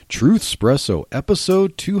Truthspresso,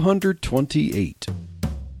 episode 228.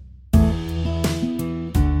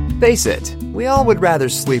 Face it, we all would rather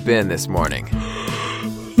sleep in this morning.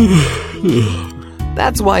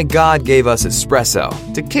 That's why God gave us espresso,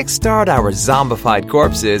 to kickstart our zombified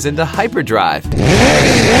corpses into hyperdrive.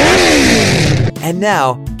 And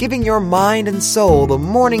now, giving your mind and soul the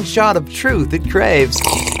morning shot of truth it craves.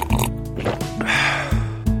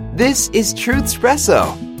 This is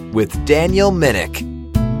Truthspresso with Daniel Minnick.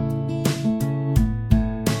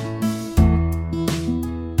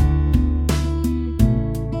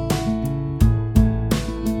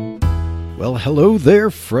 Well, hello there,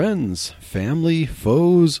 friends, family,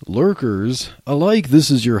 foes, lurkers alike. This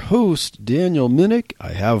is your host, Daniel Minnick.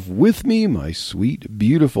 I have with me my sweet,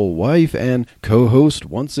 beautiful wife and co-host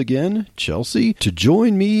once again, Chelsea, to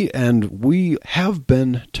join me. And we have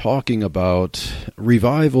been talking about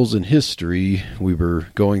revivals in history. We were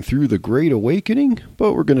going through the Great Awakening,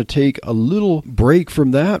 but we're going to take a little break from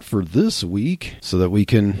that for this week so that we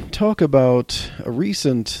can talk about a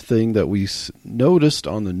recent thing that we noticed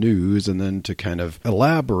on the news and then to kind of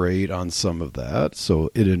elaborate on some of that. So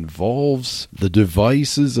it involves the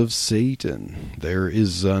devices of Satan. There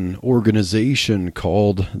is an organization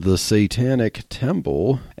called the Satanic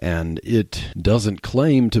Temple, and it doesn't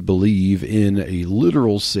claim to believe in a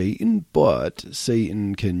literal Satan, but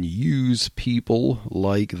Satan can use people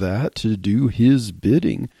like that to do his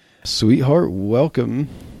bidding. Sweetheart, welcome.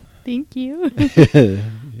 Thank you.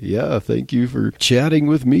 Yeah, thank you for chatting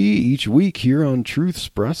with me each week here on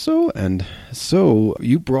Truthspresso. And so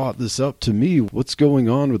you brought this up to me. What's going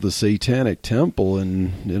on with the Satanic Temple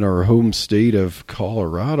in our home state of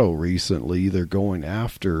Colorado recently? They're going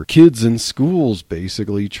after kids in schools,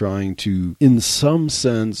 basically trying to, in some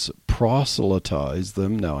sense, proselytize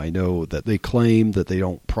them. Now, I know that they claim that they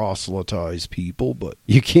don't proselytize people, but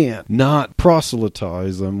you can't not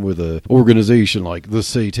proselytize them with an organization like the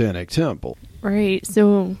Satanic Temple. Right.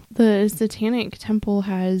 So the Satanic Temple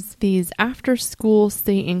has these after-school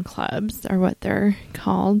Satan clubs, are what they're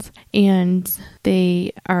called, and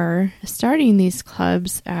they are starting these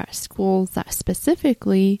clubs at schools that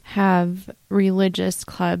specifically have religious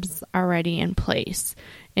clubs already in place.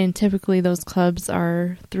 And typically those clubs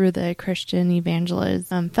are through the Christian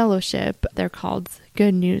Evangelism Fellowship. They're called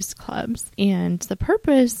Good News Clubs. And the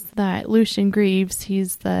purpose that Lucian Greaves,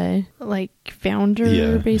 he's the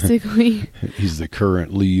founder, basically. He's the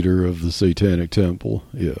current leader of the Satanic Temple.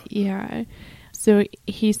 Yeah. So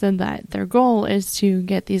he said that their goal is to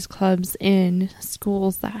get these clubs in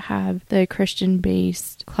schools that have the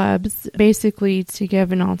Christian-based clubs, basically to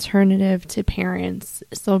give an alternative to parents,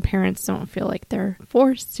 so parents don't feel like they're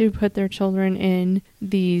forced to put their children in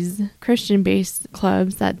these Christian-based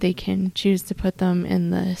clubs, that they can choose to put them in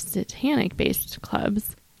the Satanic-based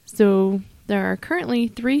clubs. So there are currently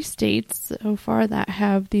 3 states so far that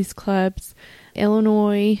have these clubs: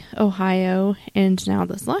 Illinois, Ohio, and now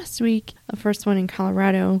this last week, the first one in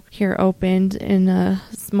Colorado here opened in a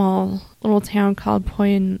small little town called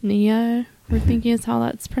Paonia, we're thinking is how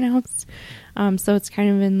that's pronounced. So it's kind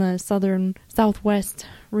of in the southwest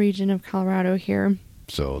region of Colorado here.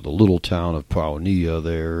 So the little town of Paonia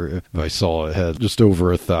there, I saw it had just over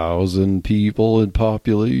 1,000 people in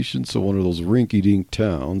population. So one of those rinky-dink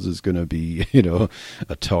towns is going to be,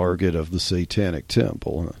 a target of the Satanic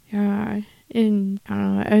Temple. Yeah. And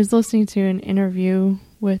I was listening to an interview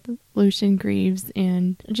with Lucian Greaves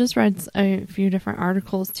and just read a few different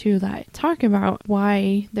articles too that talk about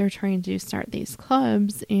why they're trying to start these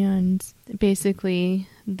clubs. And basically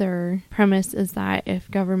their premise is that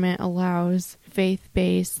if government allows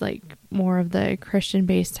faith-based, more of the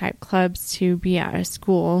Christian-based type clubs to be at a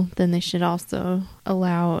school, then they should also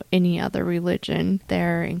allow any other religion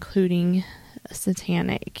there, including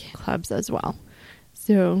satanic clubs as well.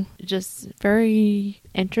 So just very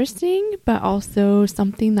interesting, but also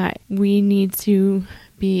something that we need to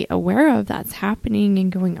be aware of that's happening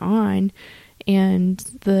and going on. And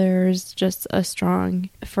there's just a strong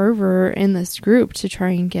fervor in this group to try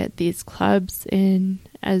and get these clubs in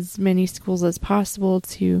as many schools as possible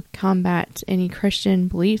to combat any Christian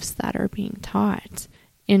beliefs that are being taught.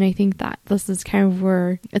 And I think that this is kind of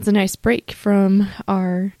where it's a nice break from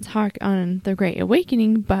our talk on the Great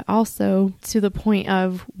Awakening, but also to the point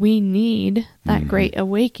of we need that Great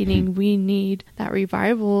Awakening. We need that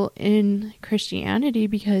revival in Christianity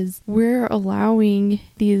because we're allowing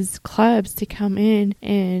these clubs to come in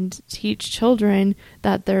and teach children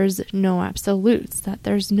that there's no absolutes, that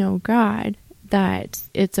there's no God. that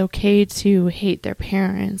it's okay to hate their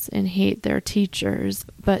parents and hate their teachers,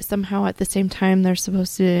 but somehow at the same time they're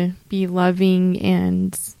supposed to be loving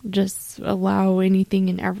and just allow anything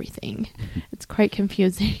and everything. It's quite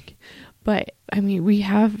confusing. But, I mean, we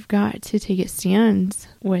have got to take a stand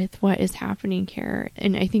with what is happening here.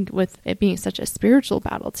 And I think with it being such a spiritual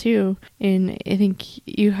battle, too. And I think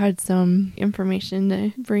you had some information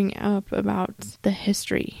to bring up about the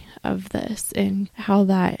history of this and how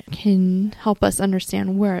that can help us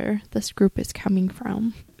understand where this group is coming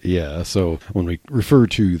from. Yeah, so when we refer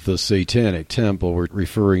to the Satanic Temple, we're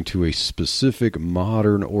referring to a specific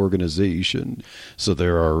modern organization. So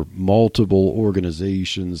there are multiple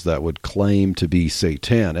organizations that would claim to be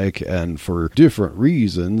satanic, and for different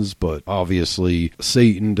reasons, but obviously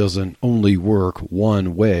Satan doesn't only work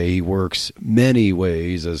one way, he works many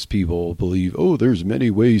ways, as people believe, oh, there's many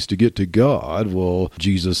ways to get to God. Well,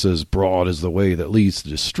 Jesus says broad is the way that leads to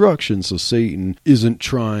destruction, so Satan isn't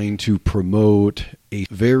trying to promote a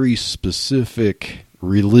very specific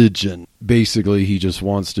religion. Basically, he just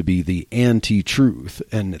wants to be the anti-truth,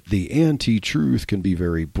 and the anti-truth can be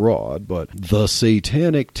very broad, but the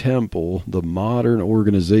Satanic Temple, the modern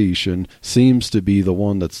organization, seems to be the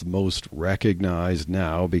one that's most recognized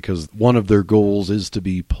now because one of their goals is to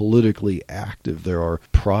be politically active. There are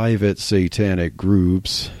private satanic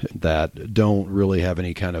groups that don't really have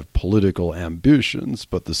any kind of political ambitions,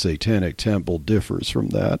 but the Satanic Temple differs from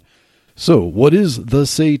that. So, what is the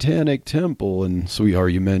Satanic Temple? And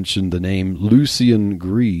sweetheart, you mentioned the name Lucian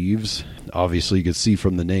Greaves. Obviously, you could see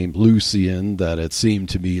from the name Lucian that it seemed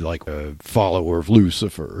to be like a follower of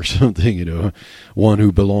Lucifer or something, one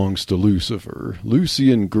who belongs to Lucifer.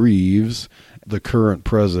 Lucian Greaves, the current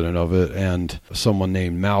president of it, and someone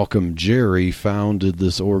named Malcolm Jerry founded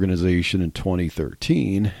this organization in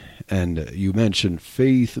 2013. And you mentioned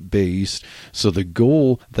faith-based. So the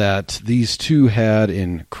goal that these two had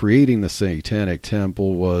in creating the Satanic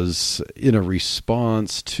Temple was in a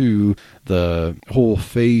response to the whole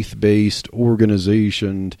faith-based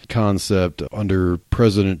organization concept under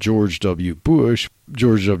President George W. Bush.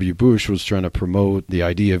 George W. Bush was trying to promote the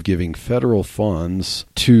idea of giving federal funds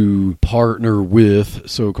to partner with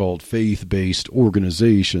so-called faith-based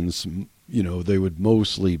organizations. They would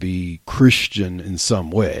mostly be Christian in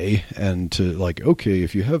some way, and to okay,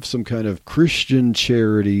 if you have some kind of Christian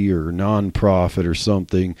charity or nonprofit or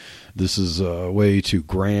something, this is a way to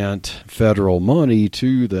grant federal money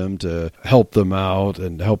to them to help them out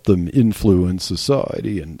and help them influence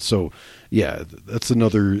society. And so, yeah, that's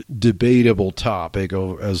another debatable topic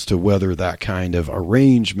as to whether that kind of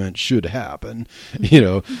arrangement should happen,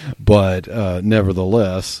 but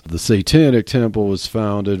nevertheless, the Satanic Temple was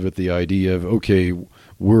founded with the idea of, okay,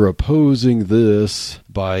 we're opposing this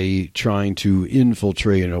by trying to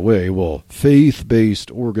infiltrate in a way. Well,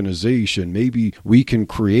 faith-based organization, maybe we can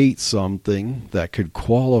create something that could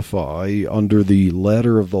qualify under the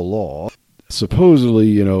letter of the law.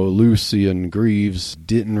 Supposedly, Lucian Greaves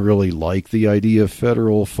didn't really like the idea of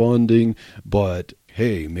federal funding, but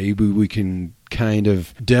hey, maybe we can kind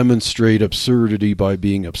of demonstrate absurdity by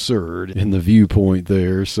being absurd in the viewpoint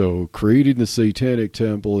there. So creating the Satanic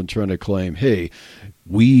Temple and trying to claim, hey,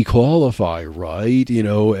 we qualify, right?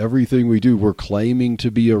 Everything we do, we're claiming to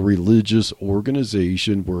be a religious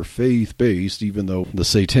organization. We're faith-based, even though the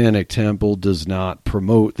Satanic Temple does not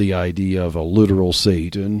promote the idea of a literal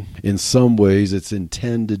Satan. In some ways, it's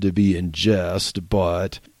intended to be in jest,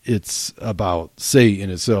 but it's about Satan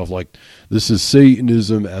itself. Like, this is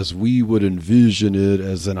Satanism as we would envision it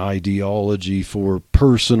as an ideology for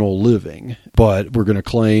personal living. But we're going to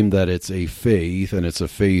claim that it's a faith and it's a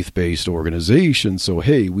faith-based organization. So,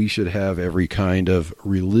 hey, we should have every kind of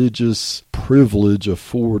religious privilege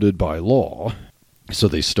afforded by law. So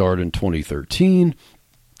they start in 2013.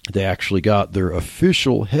 They actually got their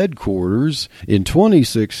official headquarters in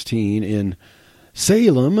 2016 in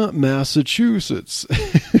Salem, Massachusetts.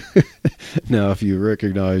 Now, if you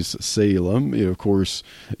recognize Salem, of course,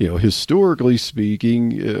 historically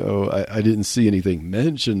speaking, I didn't see anything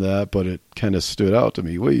mention that, but it kind of stood out to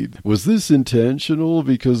me. Wait, was this intentional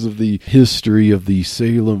because of the history of the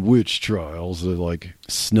Salem witch trials? Like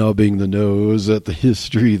snubbing the nose at the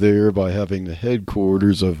history there by having the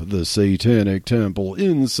headquarters of the Satanic Temple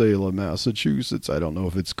in Salem, Massachusetts. I don't know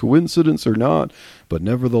if it's coincidence or not, but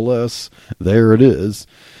nevertheless, there it is.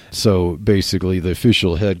 So basically, the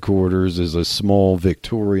official headquarters is a small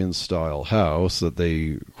Victorian-style house that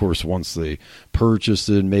they, of course, once they purchased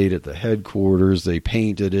it and made it the headquarters, they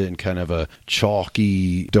painted it in kind of a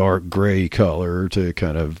chalky, dark gray color to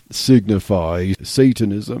kind of signify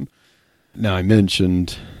Satanism. Now, I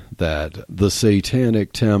mentioned that the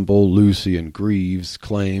Satanic Temple, Lucian Greaves,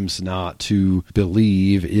 claims not to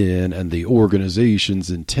believe in, and the organization's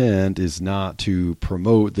intent is not to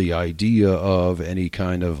promote the idea of any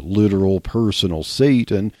kind of literal personal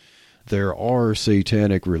Satan. There are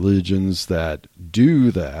satanic religions that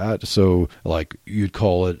do that, so like you'd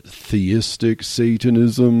call it theistic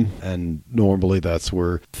Satanism, and normally that's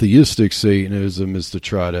where theistic Satanism is to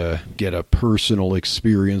try to get a personal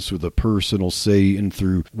experience with a personal Satan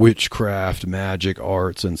through witchcraft, magic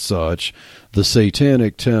arts, and such. The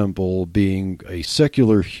Satanic Temple, being a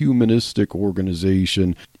secular humanistic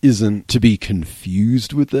organization, isn't to be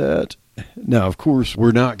confused with that. Now, of course,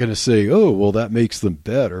 we're not going to say, oh, well, that makes them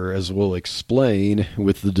better, as we'll explain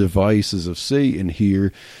with the devices of Satan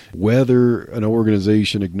here. Whether an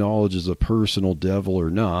organization acknowledges a personal devil or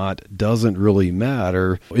not doesn't really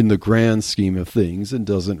matter in the grand scheme of things, and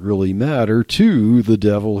doesn't really matter to the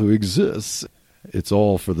devil who exists. It's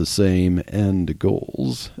all for the same end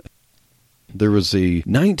goals. There was a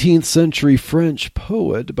 19th century French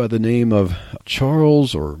poet by the name of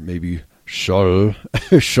Charles, or maybe Charles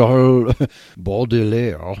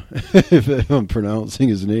Baudelaire, if I'm pronouncing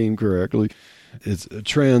his name correctly. It's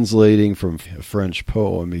translating from a French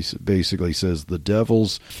poem. He basically says, the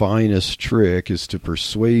devil's finest trick is to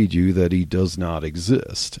persuade you that he does not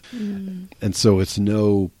exist. And so it's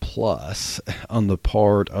no plus on the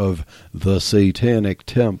part of the Satanic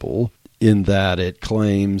Temple, in that it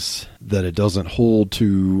claims that it doesn't hold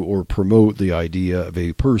to or promote the idea of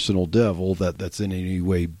a personal devil that's in any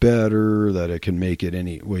way better, that it can make it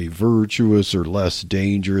any way virtuous or less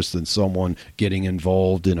dangerous than someone getting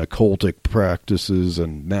involved in occultic practices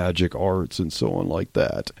and magic arts and so on like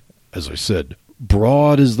that. As I said,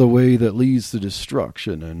 broad is the way that leads to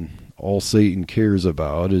destruction, and all Satan cares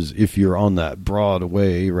about is if you're on that broad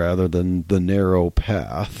way rather than the narrow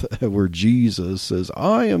path where Jesus says,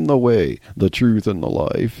 I am the way, the truth, and the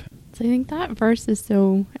life. So I think that verse is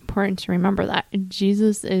so important to remember, that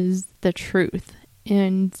Jesus is the truth.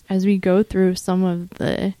 And as we go through some of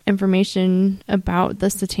the information about the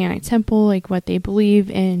Satanic Temple, like what they believe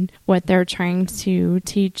and what they're trying to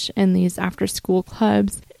teach in these after-school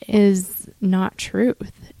clubs, is not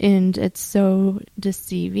truth. And it's so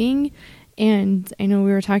deceiving. And I know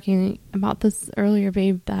we were talking about this earlier,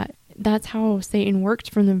 babe, that's how Satan worked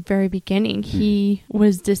from the very beginning. He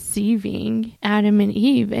was deceiving Adam and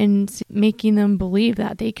Eve and making them believe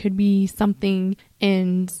that they could be something,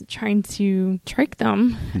 and trying to trick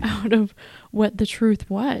them out of what the truth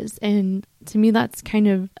was. And to me, that's kind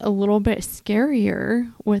of a little bit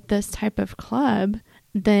scarier with this type of club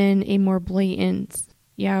than a more blatant,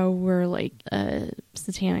 yeah, we're like a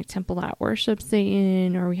Satanic Temple that worships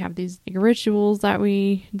Satan, or we have these rituals that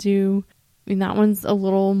we do. I mean, that one's a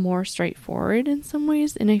little more straightforward in some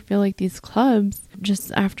ways. And I feel like these clubs,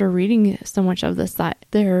 just after reading so much of this, that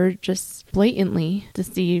they're just blatantly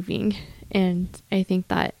deceiving. And I think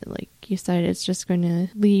that, like you said, it's just going to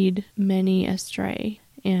lead many astray.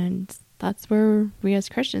 And that's where we as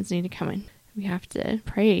Christians need to come in. We have to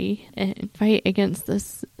pray and fight against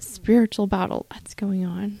this spiritual battle that's going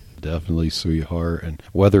on. Definitely, sweetheart. And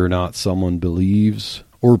whether or not someone believes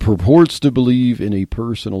or purports to believe in a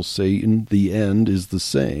personal Satan, the end is the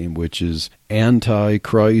same, which is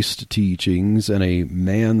anti-Christ teachings and a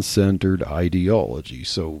man-centered ideology.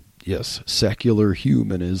 So, yes, secular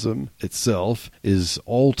humanism itself is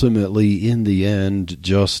ultimately, in the end,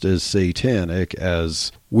 just as satanic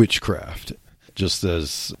as witchcraft. Just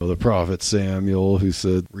as the prophet Samuel, who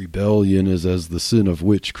said rebellion is as the sin of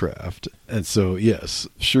witchcraft. And so, yes,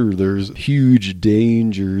 sure, there's huge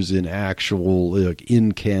dangers in actual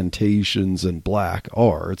incantations and black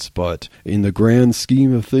arts, but in the grand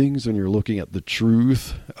scheme of things, when you're looking at the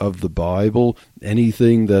truth of the Bible,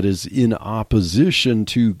 anything that is in opposition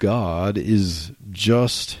to God is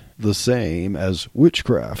just the same as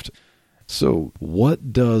witchcraft. So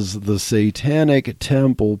what does the Satanic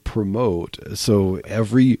Temple promote? So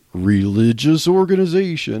every religious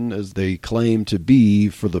organization, as they claim to be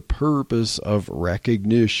for the purpose of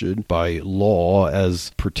recognition by law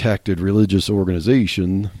as protected religious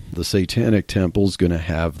organization, the Satanic Temple is going to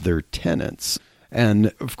have their tenets.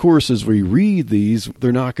 And, of course, as we read these,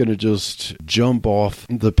 they're not going to just jump off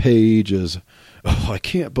the page as, oh, I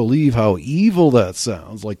can't believe how evil that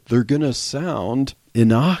sounds. Like, they're going to sound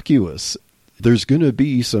innocuous. There's going to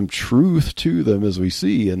be some truth to them, as we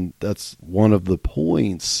see, and that's one of the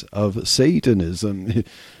points of Satanism,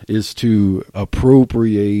 is to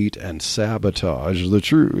appropriate and sabotage the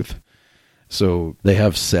truth. So they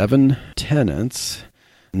have 7 tenets.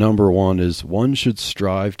 Number 1 is, one should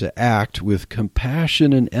strive to act with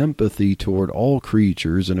compassion and empathy toward all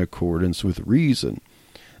creatures in accordance with reason.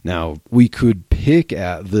 Now, we could pick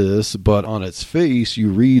at this, but on its face,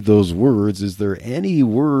 you read those words. Is there any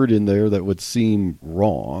word in there that would seem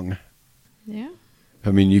wrong? Yeah. I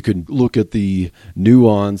mean, you could look at the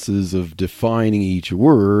nuances of defining each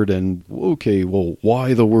word and, okay, well,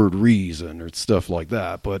 why the word reason or stuff like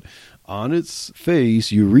that. But on its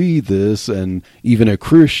face, you read this, and even a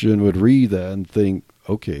Christian would read that and think,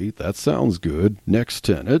 okay, that sounds good. Next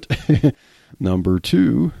tenet. Number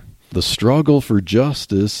 2, the struggle for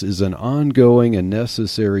justice is an ongoing and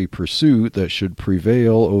necessary pursuit that should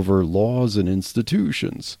prevail over laws and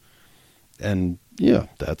institutions. And yeah,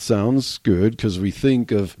 that sounds good, because we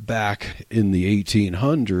think of back in the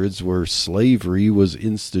 1800s where slavery was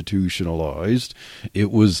institutionalized.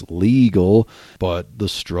 It was legal, but the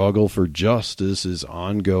struggle for justice is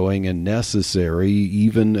ongoing and necessary,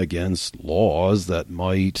 even against laws that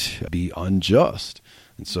might be unjust.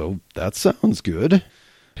 And so that sounds good.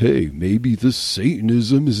 Hey, maybe this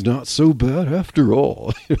Satanism is not so bad after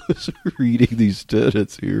all. Reading these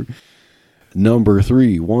tenets here. Number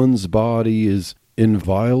 3, one's body is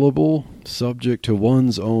inviolable, subject to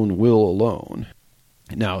one's own will alone.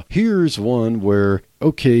 Now, here's one where,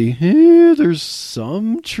 okay, there's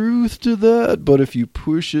some truth to that, but if you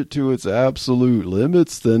push it to its absolute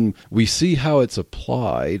limits, then we see how it's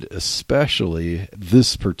applied, especially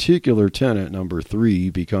this particular tenet, number 3,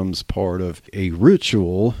 becomes part of a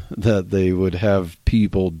ritual that they would have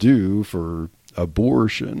people do for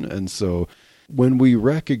abortion. And so when we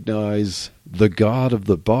recognize the God of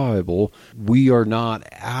the Bible, we are not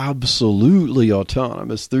absolutely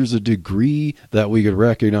autonomous. There's a degree that we could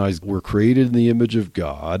recognize we're created in the image of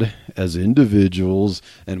God as individuals,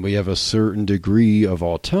 and we have a certain degree of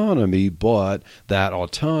autonomy, but that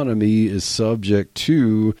autonomy is subject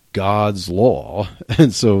to God's law.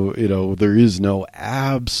 And so, there is no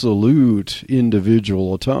absolute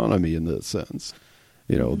individual autonomy in that sense.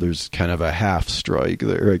 There's kind of a half strike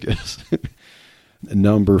there, I guess.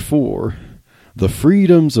 Number 4, the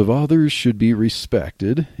freedoms of others should be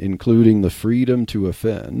respected, including the freedom to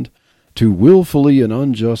offend. To willfully and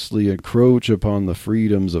unjustly encroach upon the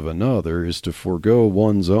freedoms of another is to forego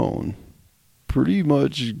one's own. Pretty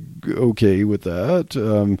much okay with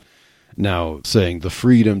that. Now, saying the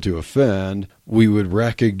freedom to offend, we would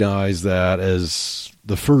recognize that as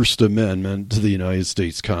the First Amendment to the United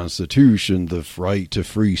States Constitution, the right to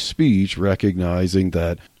free speech, recognizing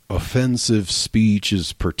that offensive speech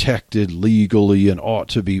is protected legally and ought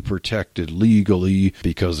to be protected legally,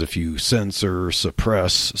 because if you censor or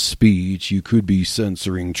suppress speech, you could be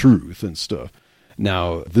censoring truth and stuff.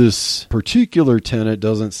 Now, this particular tenet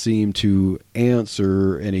doesn't seem to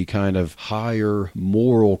answer any kind of higher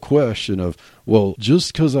moral question of, well,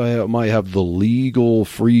 just because I might have the legal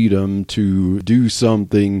freedom to do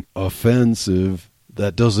something offensive,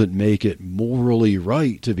 that doesn't make it morally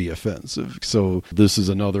right to be offensive. So this is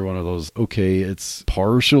another one of those, okay, it's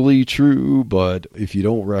partially true, but if you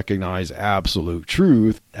don't recognize absolute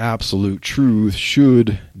truth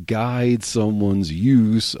should guide someone's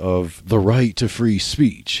use of the right to free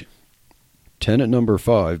speech. Tenet number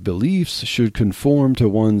 5, beliefs should conform to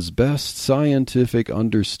one's best scientific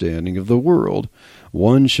understanding of the world.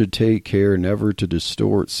 One should take care never to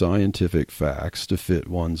distort scientific facts to fit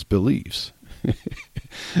one's beliefs.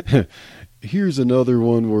 Here's another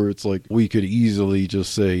one where it's like we could easily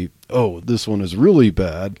just say, oh, this one is really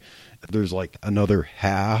bad. There's like another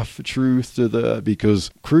half truth to that,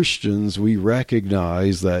 because Christians, we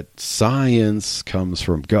recognize that science comes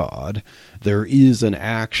from God. There is an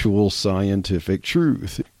actual scientific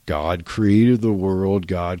truth. God created the world.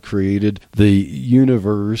 God created the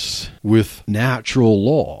universe with natural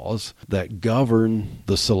laws that govern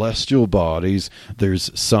the celestial bodies.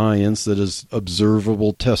 There's science that is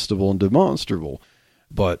observable, testable, and demonstrable.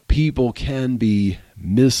 But people can be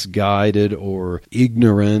misguided or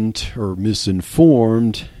ignorant or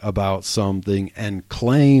misinformed about something and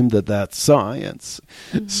claim that that's science.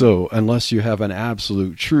 Mm-hmm. So unless you have an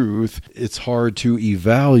absolute truth, it's hard to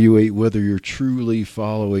evaluate whether you're truly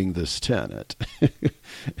following this tenet,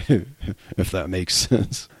 if that makes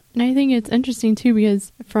sense. And I think it's interesting too,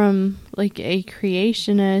 because from like a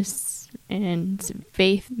creationist and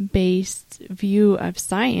faith-based view of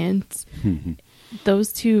science,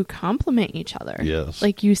 those two complement each other. Yes.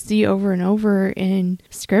 Like you see over and over in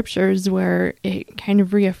scriptures where it kind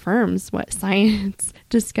of reaffirms what science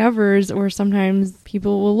discovers, or sometimes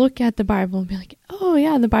people will look at the Bible and be like, oh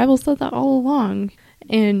yeah, the Bible said that all along.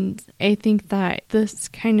 And I think that this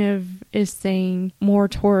kind of is saying more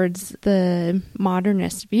towards the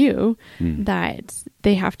modernist view that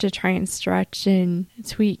they have to try and stretch and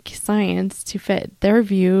tweak science to fit their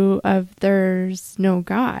view of there's no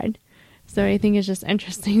God. So I think it's just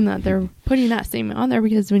interesting that they're putting that statement on there,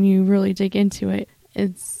 because when you really dig into it,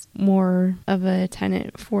 it's more of a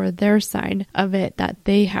tenet for their side of it, that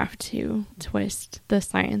they have to twist the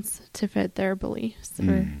science to fit their beliefs,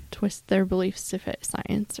 or twist their beliefs to fit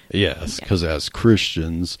science. Yes, because as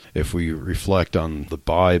Christians, if we reflect on the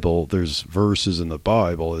Bible, there's verses in the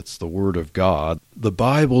Bible, it's the Word of God. The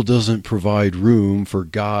Bible doesn't provide room for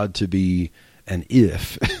God to be an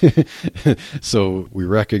if. So we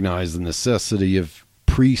recognize the necessity of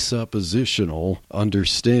presuppositional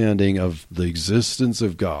understanding of the existence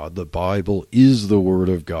of God. The Bible is the Word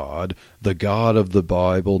of God. The God of the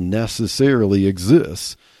Bible necessarily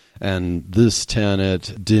exists. And this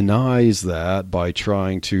tenet denies that by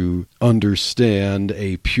trying to understand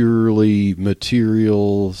a purely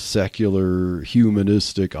material, secular,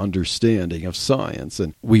 humanistic understanding of science.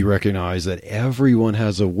 And we recognize that everyone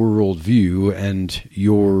has a worldview, and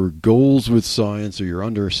your goals with science or your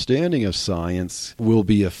understanding of science will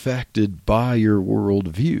be affected by your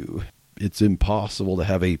worldview. It's impossible to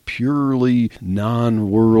have a purely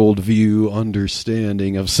non-worldview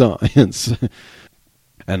understanding of science.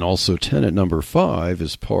 And also tenet number 5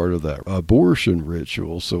 is part of that abortion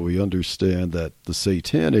ritual. So we understand that the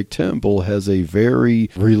Satanic Temple has a very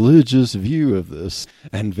religious view of this,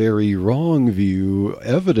 and very wrong view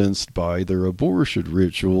evidenced by their abortion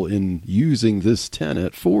ritual in using this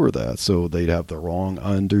tenet for that. So they'd have the wrong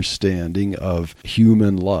understanding of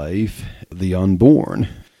human life, the unborn.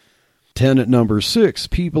 Tenet number 6,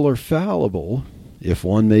 people are fallible. If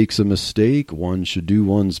one makes a mistake, one should do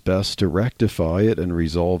one's best to rectify it and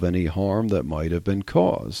resolve any harm that might have been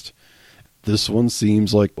caused. This one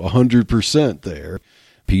seems like 100% there.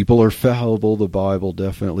 People are fallible. The Bible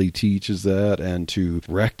definitely teaches that, and to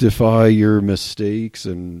rectify your mistakes,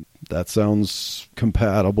 and that sounds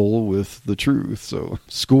compatible with the truth. So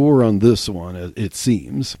score on this one, it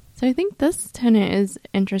seems. So I think this tenet is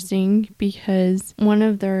interesting because one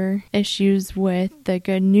of their issues with the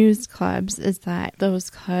Good News Clubs is that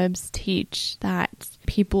those clubs teach that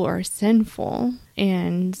people are sinful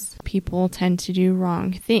and people tend to do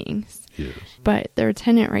wrong things. Yes. But their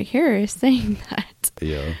tenet right here is saying that.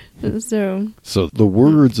 Yeah. So the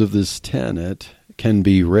words of this tenet can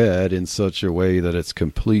be read in such a way that it's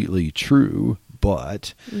completely true,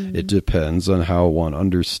 but it depends on how one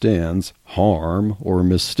understands harm or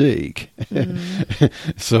mistake.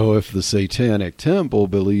 So if the Satanic Temple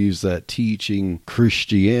believes that teaching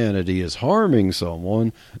Christianity is harming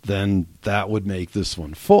someone, then that would make this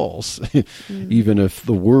one false, even if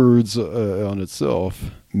the words on itself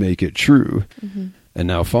make it true. And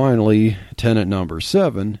now finally, tenet number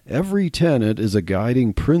 7, every tenet is a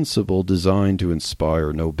guiding principle designed to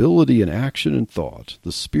inspire nobility in action and thought.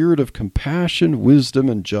 The spirit of compassion, wisdom,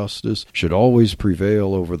 and justice should always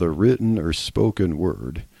prevail over the written or spoken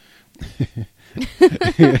word.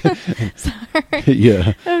 Sorry.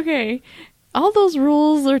 Yeah. Okay. All those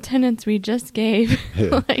rules or tenets we just gave,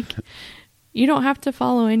 like, you don't have to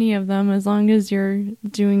follow any of them as long as you're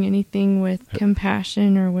doing anything with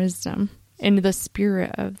compassion or wisdom. And the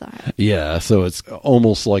spirit of that. Yeah, so it's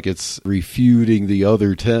almost like it's refuting the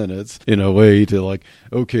other tenets in a way to like,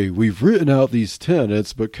 okay, we've written out these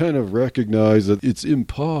tenets, but kind of recognize that it's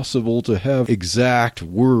impossible to have exact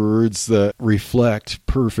words that reflect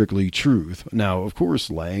perfectly truth. Now, of course,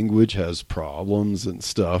 language has problems and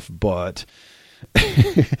stuff, but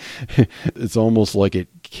it's almost like it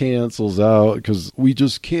cancels out because we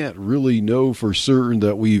just can't really know for certain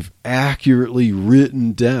that we've accurately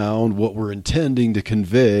written down what we're intending to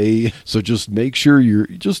convey. So just make sure you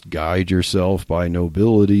just guide yourself by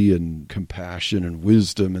nobility and compassion and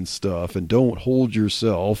wisdom and stuff, and don't hold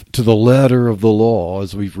yourself to the letter of the law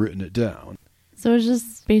as we've written it down. So it's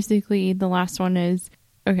just basically the last one is,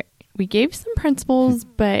 okay, we gave some principles,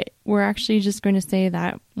 but we're actually just going to say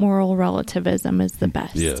that moral relativism is the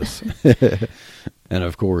best. Yes. And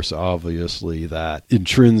of course, obviously, that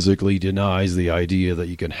intrinsically denies the idea that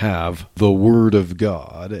you can have the Word of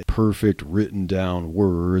God, perfect written down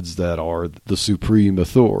words that are the supreme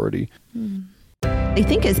authority. I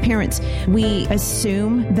think as parents, we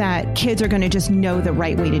assume that kids are going to just know the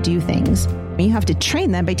right way to do things. You have to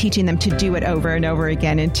train them by teaching them to do it over and over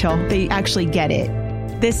again until they actually get it.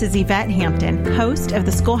 This is Yvette Hampton, host of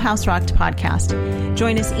the Schoolhouse Rocked podcast.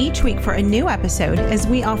 Join us each week for a new episode as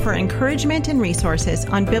we offer encouragement and resources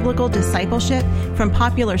on biblical discipleship from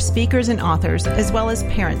popular speakers and authors, as well as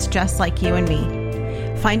parents just like you and me.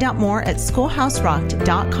 Find out more at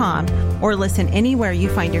schoolhouserocked.com or listen anywhere you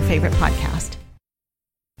find your favorite podcast.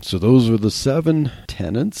 So those are the 7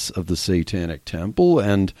 tenets of the Satanic Temple,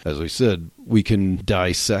 and as I said, we can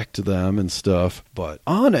dissect them and stuff, but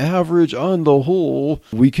on average, on the whole,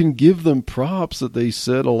 we can give them props that they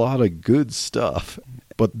said a lot of good stuff.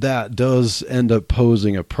 But that does end up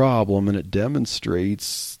posing a problem, and it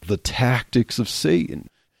demonstrates the tactics of Satan.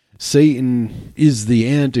 Satan is the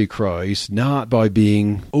Antichrist, not by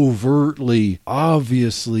being overtly,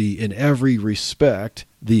 obviously, in every respect,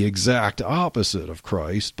 the exact opposite of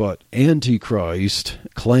Christ, but Antichrist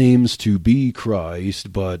claims to be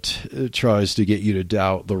Christ, but tries to get you to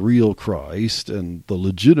doubt the real Christ and the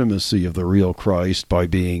legitimacy of the real Christ by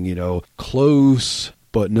being, close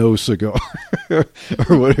but no cigar.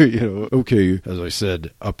 Or whatever, okay, as I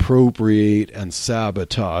said, appropriate and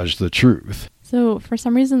sabotage the truth. So for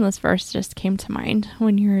some reason, this verse just came to mind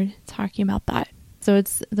when you're talking about that. So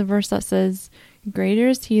it's the verse that says, "Greater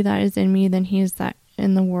is he that is in me than he is that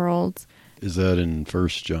in the world." Is that in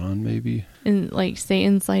 1 John, maybe? And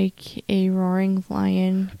Satan's like a roaring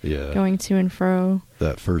lion, going to and fro.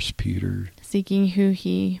 That 1 Peter. Seeking who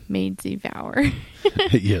he may devour.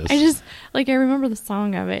 Yes. I remember the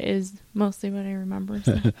song of it is mostly what I remember.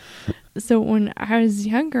 So when I was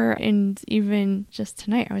younger, and even just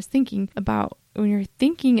tonight, I was thinking about when you're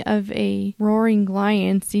thinking of a roaring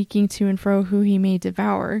lion seeking to and fro who he may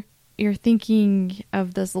devour, you're thinking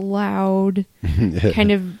of this loud,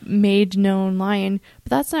 kind of made-known lion, but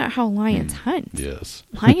that's not how lions hunt. Yes.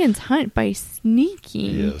 Lions hunt by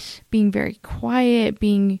sneaking, yes, being very quiet,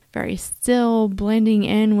 being very still, blending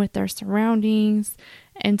in with their surroundings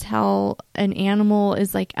until an animal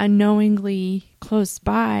is unknowingly close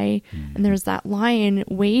by, and there's that lion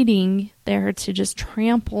waiting there to just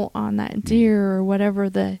trample on that deer or whatever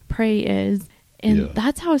the prey is. And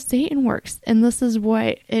that's how Satan works. And this is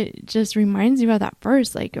what it just reminds you of that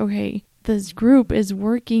verse. Okay, this group is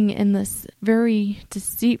working in this very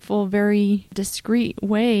deceitful, very discreet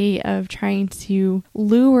way of trying to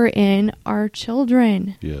lure in our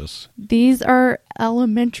children. Yes. These are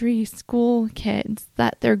elementary school kids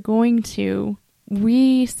that they're going to.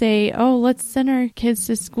 We say, oh, let's send our kids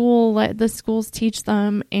to school, let the schools teach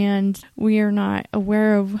them, and we are not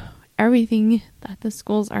aware of everything that the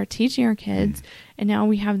schools are teaching our kids. And now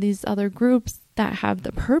we have these other groups that have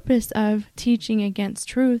the purpose of teaching against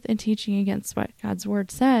truth and teaching against what God's word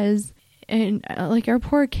says. And our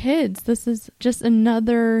poor kids, this is just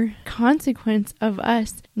another consequence of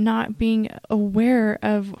us not being aware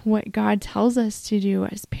of what God tells us to do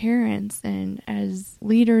as parents and as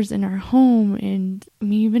leaders in our home and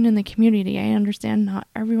even in the community. I understand not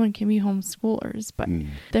everyone can be homeschoolers, but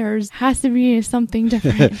there has to be something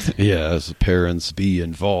different. As parents, be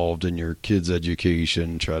involved in your kids'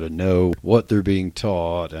 education, try to know what they're being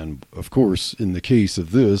taught, and of course, in the case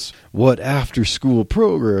of this, what after-school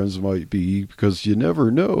programs might be, because you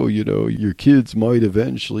never know, your kids might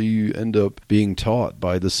eventually end up being taught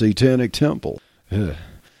by the Satanic Temple.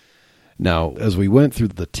 Now, as we went through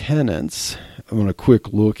the tenets, I want a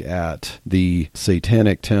quick look at the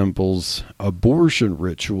Satanic Temple's abortion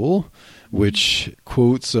ritual, which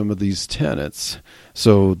quotes some of these tenets.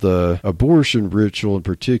 So the abortion ritual in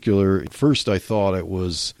particular, first I thought it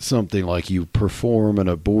was something like you perform an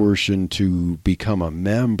abortion to become a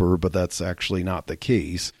member, but that's actually not the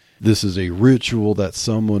case. This is a ritual that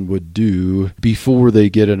someone would do before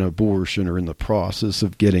they get an abortion or in the process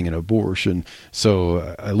of getting an abortion.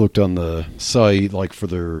 So I looked on the site, for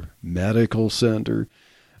their medical center,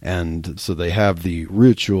 and so they have the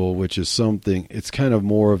ritual, which is something, it's kind of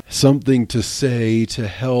more of something to say to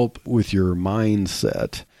help with your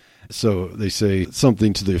mindset. So they say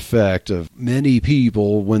something to the effect of many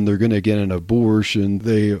people, when they're going to get an abortion,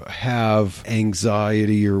 they have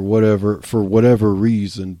anxiety or whatever for whatever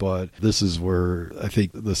reason. But this is where I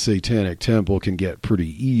think the Satanic Temple can get pretty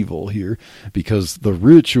evil here, because the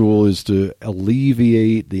ritual is to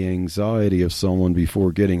alleviate the anxiety of someone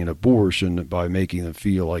before getting an abortion by making them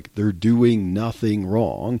feel like they're doing nothing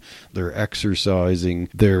wrong. They're exercising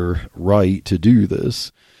their right to do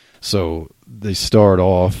this. So they start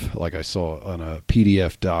off, like I saw on a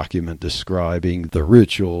PDF document describing the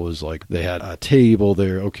ritual, is they had a table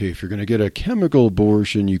there. Okay, if you're going to get a chemical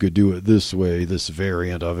abortion, you could do it this way, this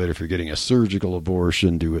variant of it. If you're getting a surgical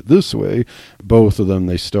abortion, do it this way. Both of them,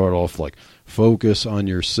 they start off focus on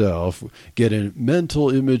yourself, get a mental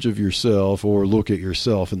image of yourself, or look at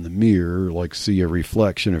yourself in the mirror, see a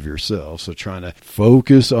reflection of yourself. So trying to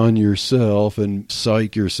focus on yourself and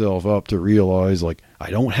psych yourself up to realize, I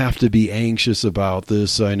don't have to be anxious about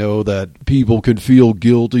this. I know that people could feel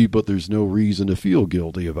guilty, but there's no reason to feel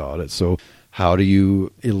guilty about it. So How do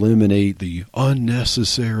you eliminate the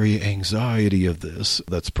unnecessary anxiety of this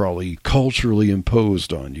that's probably culturally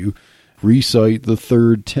imposed on you? Recite the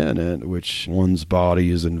third tenet, which one's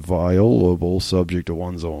body is inviolable, subject to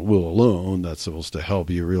one's own will alone. That's supposed to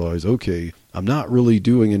help you realize, okay, I'm not really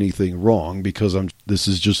doing anything wrong because this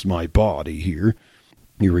is just my body here.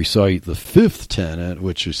 You recite the fifth tenet,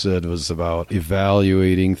 which you said was about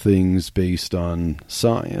evaluating things based on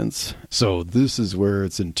science. So this is where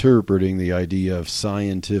it's interpreting the idea of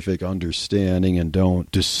scientific understanding and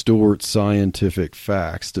don't distort scientific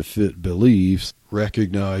facts to fit beliefs,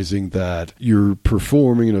 recognizing that you're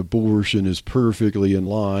performing an abortion is perfectly in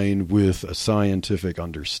line with a scientific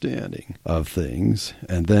understanding of things.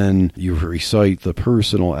 And then you recite the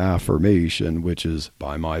personal affirmation, which is,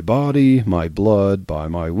 by my body, my blood, by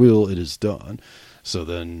my will, it is done. So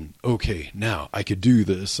then, okay, now I could do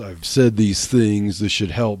this. I've said these things. This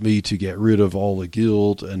should help me to get rid of all the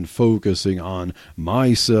guilt and focusing on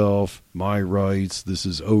myself, my rights. This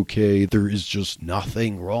is okay. There is just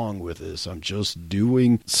nothing wrong with this. I'm just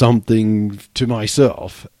doing something to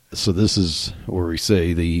myself. So this is where we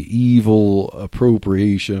say the evil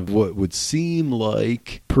appropriation of what would seem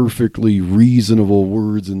like perfectly reasonable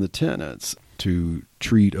words in the tenets to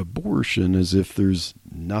treat abortion as if there's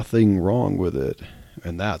nothing wrong with it.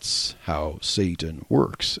 And that's how Satan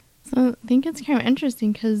works. So I think it's kind of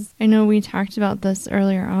interesting because I know we talked about this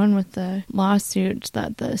earlier on with the lawsuit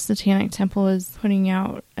that the Satanic Temple is putting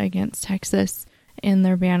out against Texas and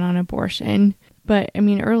their ban on abortion. But, I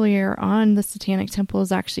mean, earlier on, the Satanic Temple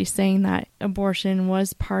is actually saying that abortion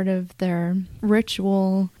was part of their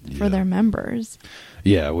ritual for their members.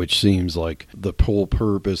 Yeah, which seems like the whole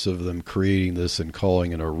purpose of them creating this and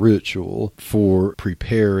calling it a ritual for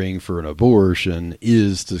preparing for an abortion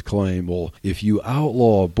is to claim, well, if you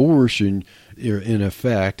outlaw abortion, you're in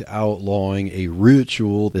effect outlawing a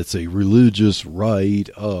ritual that's a religious rite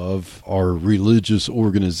of our religious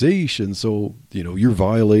organization. So, you're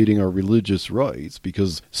violating our religious rights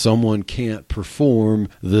because someone can't perform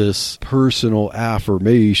this personal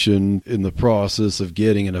affirmation in the process of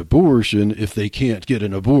getting an abortion if they can't get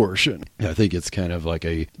an abortion. I think it's kind of like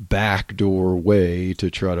a backdoor way to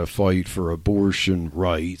try to fight for abortion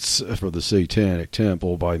rights for the Satanic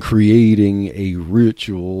Temple by creating a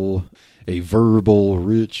ritual, a verbal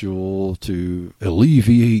ritual to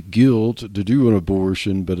alleviate guilt to do an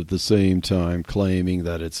abortion, but at the same time claiming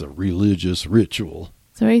that it's a religious ritual.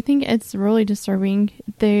 So I think it's really disturbing.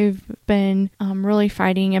 They've been really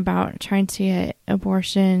fighting about trying to get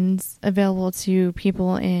abortions available to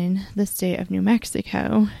people in the state of New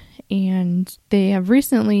Mexico. And they have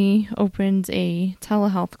recently opened a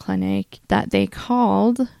telehealth clinic that they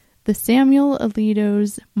called the Samuel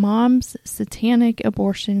Alito's Mom's Satanic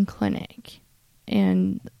Abortion Clinic.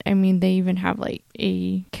 And I mean, they even have like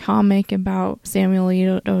a comic about Samuel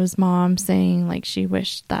Alito's mom saying like she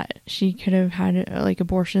wished that she could have had like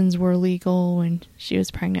abortions were legal when she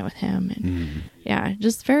was pregnant with him. And yeah,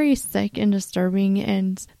 just very sick and disturbing.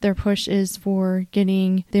 And their push is for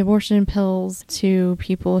getting the abortion pills to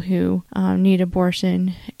people who need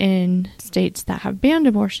abortion in states that have banned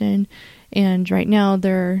abortion. And right now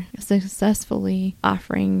they're successfully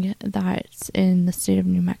offering that in the state of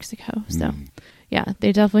New Mexico. So yeah,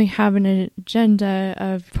 they definitely have an agenda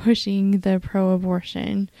of pushing the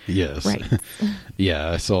pro-abortion. Yes. Right. Yeah,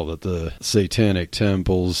 I saw that the Satanic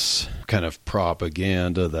Temple's kind of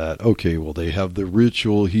propaganda that, okay, well, they have the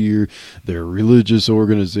ritual here, they're a religious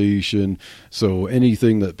organization, so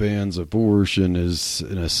anything that bans abortion is,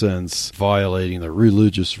 in a sense, violating the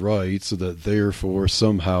religious rights, so that therefore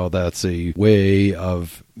somehow that's a way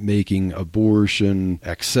of making abortion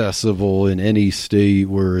accessible in any state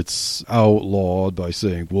where it's outlawed by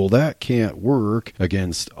saying, well, that can't work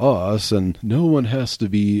against us, and no one has to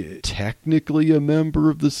be technically a member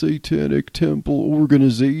of the Satanic Temple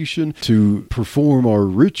organization to perform our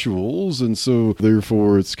rituals, and so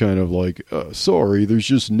therefore it's kind of like, sorry, there's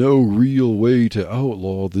just no real way to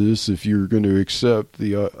outlaw this if you're going to accept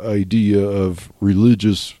the idea of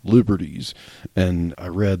religious liberties. And I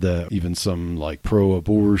read that even some like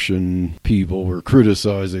pro-abortion people were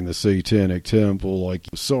criticizing the Satanic Temple, like,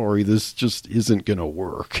 sorry, this just isn't going to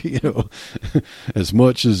work, as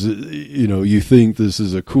much as, you think this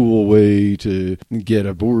is a cool way to get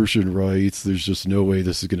abortion rights, there's just no way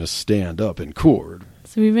this is going to stand up in court.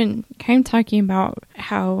 So we've been kind of talking about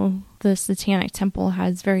how the Satanic Temple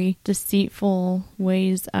has very deceitful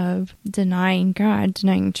ways of denying God,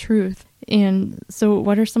 denying truth. And so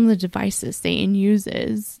what are some of the devices Satan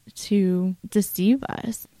uses to deceive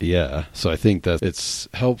us? Yeah, so I think that it's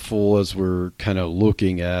helpful as we're kind of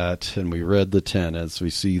looking at, and we read the tenets,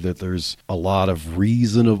 we see that there's a lot of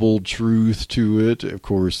reasonable truth to it. Of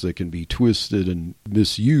course, they can be twisted and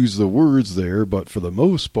misuse the words there, but for the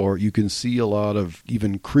most part, you can see a lot of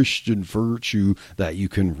even Christian virtue that you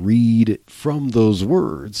can read from those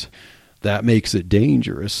words. That makes it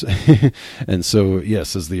dangerous. And so,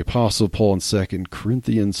 yes, as the Apostle Paul in 2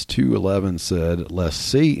 Corinthians 2:11 said, lest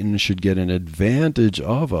Satan should get an advantage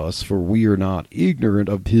of us, for we are not ignorant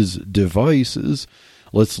of his devices.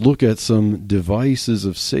 Let's look at some devices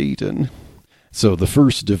of Satan. So the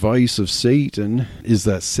first device of Satan is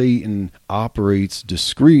that Satan operates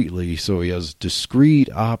discreetly. So he has discreet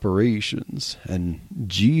operations. And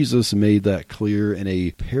Jesus made that clear in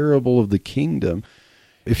a parable of the kingdom.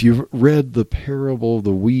 If you've read the parable of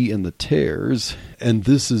the wheat and the tares, and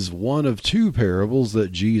this is one of two parables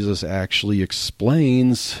that Jesus actually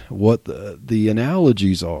explains what the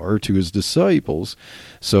analogies are to his disciples.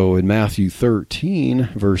 So in Matthew 13,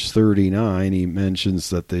 verse 39, he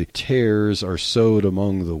mentions that the tares are sowed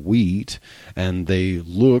among the wheat, and they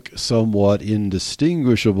look somewhat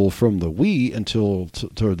indistinguishable from the wheat until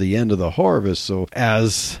toward the end of the harvest. So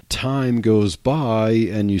as time goes by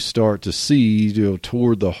and you start to see,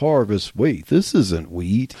 toward the harvest, wait, this isn't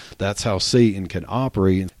wheat. That's how Satan can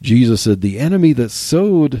operate. Jesus said the enemy that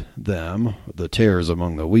sowed them, the tares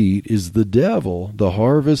among the wheat, is the devil. The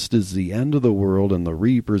harvest is the end of the world, and the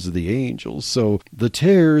reapers are the angels. So the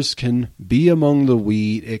tares can be among the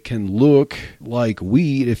wheat. It can look like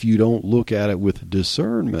wheat if you don't look at it with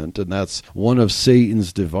discernment, and that's one of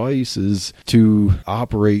Satan's devices to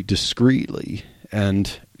operate discreetly.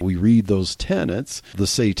 And we read those tenets. The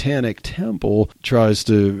Satanic Temple tries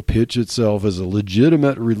to pitch itself as a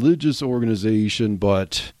legitimate religious organization,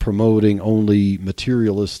 but promoting only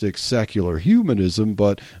materialistic secular humanism.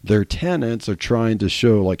 But their tenets are trying to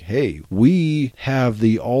show, like, hey, we have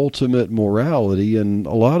the ultimate morality, and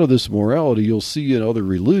a lot of this morality you'll see in other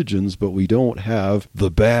religions, but we don't have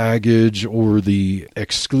the baggage or the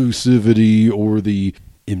exclusivity or the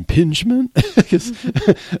impingement.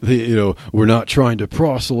 We're not trying to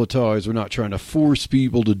proselytize. We're not trying to force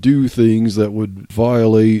people to do things that would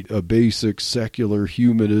violate a basic secular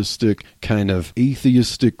humanistic kind of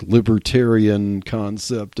atheistic libertarian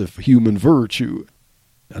concept of human virtue.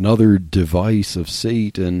 Another device of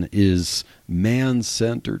Satan is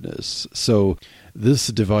man-centeredness. So this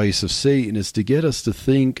device of Satan is to get us to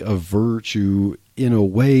think of virtue in a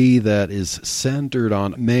way that is centered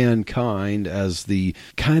on mankind as the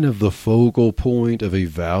kind of the focal point of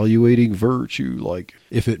evaluating virtue. Like,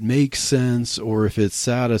 if it makes sense or if it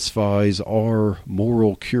satisfies our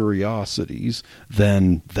moral curiosities,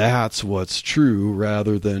 then that's what's true,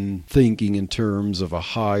 rather than thinking in terms of a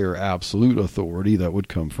higher absolute authority that would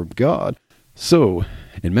come from God. So,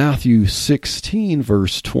 in Matthew 16,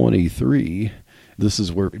 verse 23, this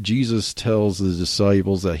is where Jesus tells the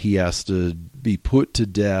disciples that he has to be put to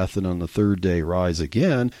death and on the third day rise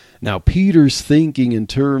again. Now, Peter's thinking in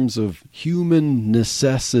terms of human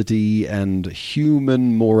necessity and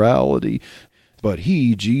human morality. But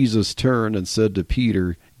Jesus, turned and said to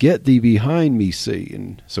Peter, "Get thee behind me,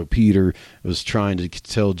 Satan." So Peter was trying to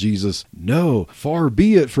tell Jesus, no, far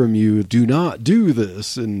be it from you, do not do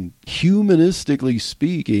this. And humanistically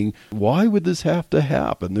speaking, why would this have to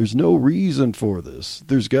happen? There's no reason for this.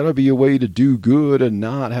 There's got to be a way to do good and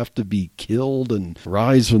not have to be killed and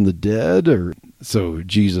rise from the dead. So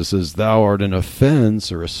Jesus says, "Thou art an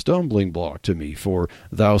offense or a stumbling block to me, for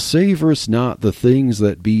thou savorest not the things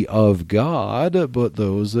that be of God, but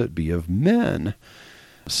those that be of men."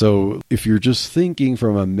 So if you're just thinking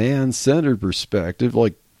from a man-centered perspective,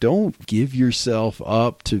 like, don't give yourself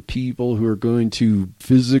up to people who are going to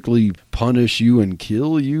physically punish you and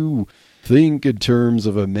kill you. Think in terms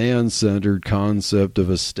of a man-centered concept of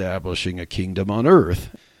establishing a kingdom on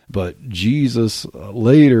earth. But Jesus,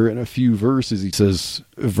 later in a few verses, he says,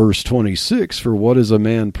 verse 26, "For what is a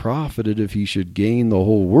man profited if he should gain the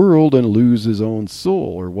whole world and lose his own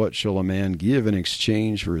soul? Or what shall a man give in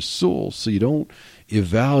exchange for his soul?" So you don't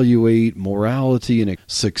evaluate morality and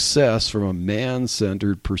success from a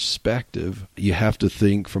man-centered perspective. You have to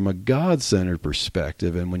think from a God-centered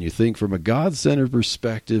perspective. And when you think from a God-centered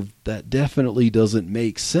perspective, that definitely doesn't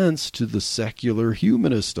make sense to the secular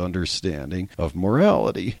humanist understanding of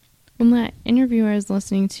morality. In that interview I was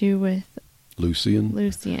listening to with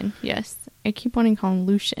Lucian, yes. I keep wanting to call him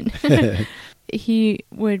Lucian. he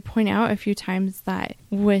would point out a few times that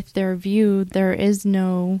with their view, there is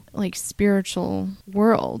no like spiritual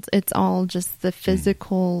world. It's all just the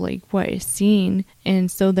physical, like what is seen.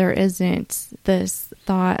 And so there isn't this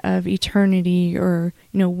thought of eternity or,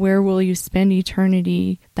 where will you spend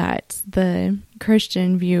eternity that the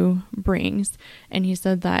Christian view brings. And he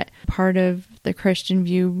said that part of the Christian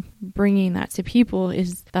view bringing that to people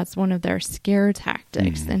is that's one of their scare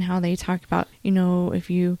tactics, and how they talk about, if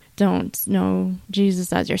you don't know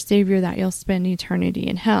Jesus as your savior, that you'll spend eternity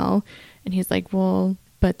in hell. And he's like, well,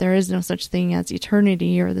 but there is no such thing as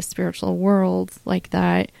eternity or the spiritual world like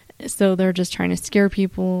that. So they're just trying to scare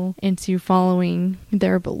people into following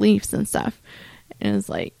their beliefs and stuff. And it's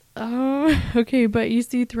like, oh, okay, but you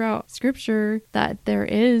see throughout scripture that there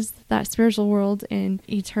is that spiritual world and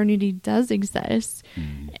eternity does exist.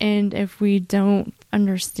 And if we don't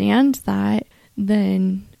understand that,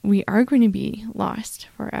 then we are going to be lost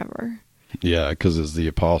forever. Yeah, because as the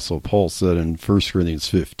Apostle Paul said in 1 Corinthians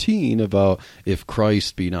 15 about if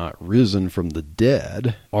Christ be not risen from the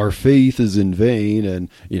dead, our faith is in vain, and,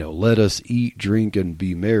 let us eat, drink, and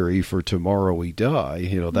be merry, for tomorrow we die.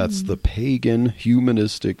 That's the pagan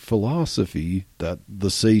humanistic philosophy that the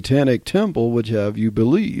satanic temple would have you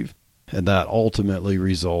believe. And that ultimately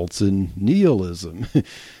results in nihilism,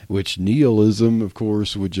 which nihilism, of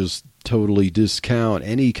course, would just totally discount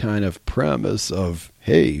any kind of premise of,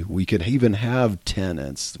 hey, we can even have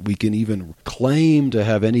tenets. We can even claim to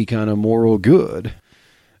have any kind of moral good.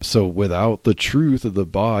 So without the truth of the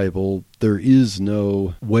Bible, there is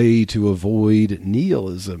no way to avoid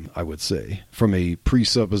nihilism, I would say, from a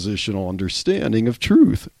presuppositional understanding of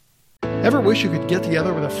truth. Ever wish you could get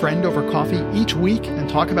together with a friend over coffee each week and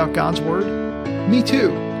talk about God's Word? Me too.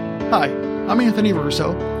 Hi, I'm Anthony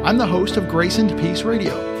Russo. I'm the host of Grace and Peace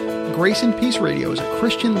Radio. Grace and Peace Radio is a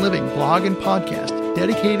Christian living blog and podcast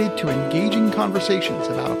dedicated to engaging conversations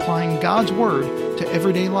about applying God's Word to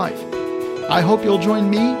everyday life. I hope you'll join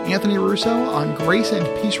me, Anthony Russo, on Grace and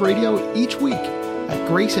Peace Radio each week at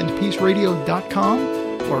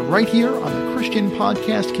graceandpeaceradio.com or right here on the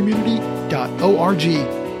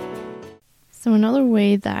ChristianPodcastCommunity.org. So another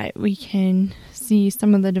way that we can see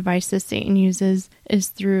some of the devices Satan uses is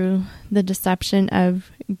through the deception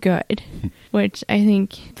of good, which I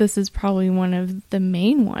think this is probably one of the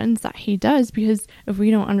main ones that he does, because if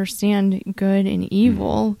we don't understand good and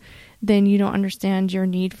evil, then you don't understand your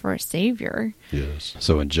need for a savior. Yes.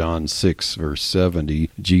 So in John 6, verse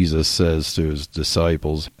 70, Jesus says to his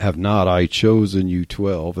disciples, "Have not I chosen you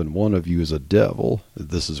 12, and one of you is a devil?"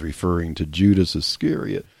 This is referring to Judas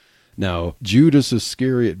Iscariot. Now, Judas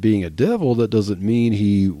Iscariot being a devil, that doesn't mean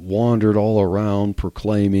he wandered all around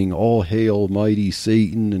proclaiming, "All hail mighty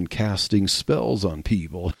Satan," and casting spells on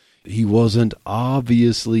people. He wasn't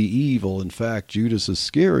obviously evil. In fact, Judas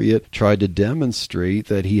Iscariot tried to demonstrate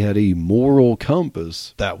that he had a moral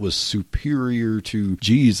compass that was superior to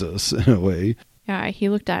Jesus in a way. Yeah, he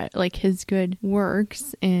looked at like his good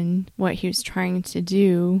works and what he was trying to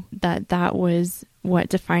do, that was what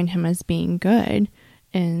defined him as being good.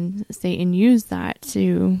 And Satan used that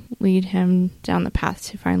to lead him down the path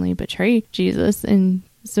to finally betray Jesus. And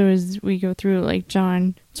so as we go through like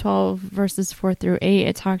John 12 verses 4 through 8,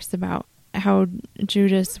 it talks about how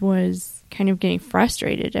Judas was kind of getting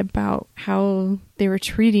frustrated about how they were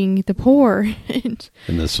treating the poor. And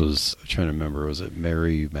this was, I'm trying to remember, was it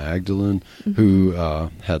Mary Magdalene who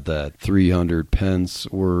had that 300 pence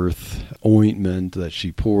worth ointment that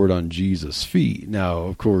she poured on Jesus' feet? Now,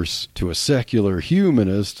 of course, to a secular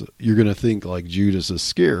humanist, you're going to think like Judas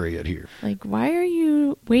Iscariot here. Like, why are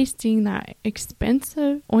you wasting that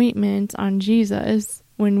expensive ointment on Jesus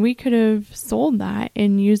when we could have sold that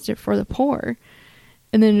and used it for the poor?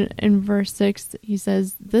 And then in verse 6, he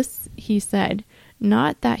says, "This he said,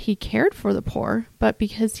 not that he cared for the poor, but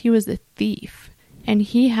because he was a thief, and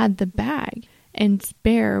he had the bag, and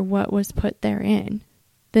bare what was put therein.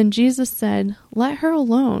 Then Jesus said, Let her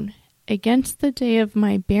alone. Against the day of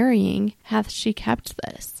my burying hath she kept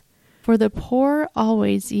this. For the poor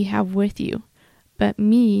always ye have with you, but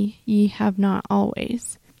me ye have not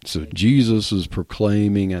always." So Jesus is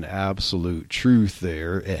proclaiming an absolute truth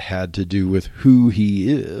there. It had to do with who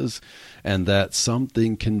he is, and that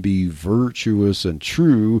something can be virtuous and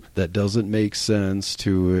true that doesn't make sense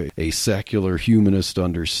to a secular humanist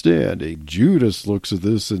understanding. Judas looks at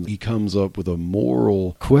this and he comes up with a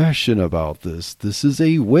moral question about this. This is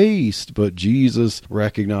a waste, but Jesus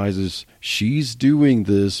recognizes she's doing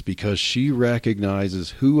this because she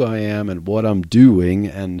recognizes who I am and what I'm doing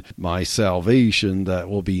and my salvation that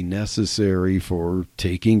will be necessary for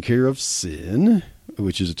taking care of sin,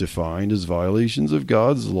 which is defined as violations of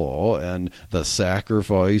God's law, and the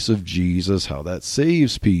sacrifice of Jesus, how that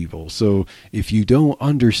saves people. So if you don't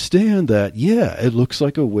understand that, yeah, it looks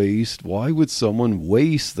like a waste. Why would someone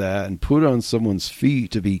waste that and put on someone's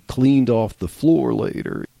feet to be cleaned off the floor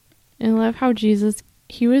later? And I love how Jesus,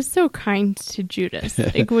 he was so kind to Judas.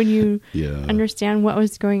 Like when you understand what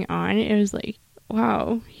was going on, it was like,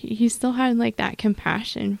 wow, he still had like that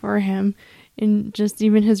compassion for him. And just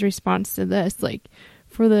even his response to this, like,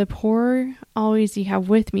 for the poor always ye have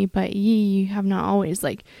with me, but ye have not always.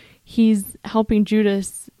 Like, he's helping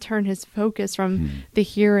Judas turn his focus from the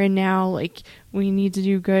here and now. Like, we need to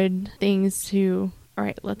do good things to, all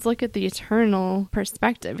right, let's look at the eternal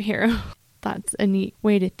perspective here. That's a neat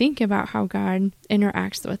way to think about how God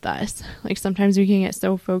interacts with us. Like sometimes we can get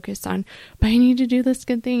so focused on, but I need to do this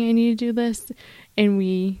good thing, I need to do this. And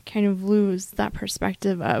we kind of lose that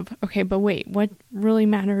perspective of, okay, but wait, what really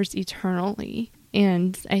matters eternally?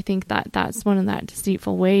 And I think that that's one of that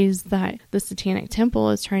deceitful ways that the Satanic Temple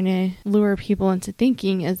is trying to lure people into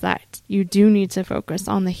thinking, is that you do need to focus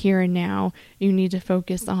on the here and now. You need to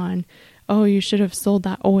focus on, oh, you should have sold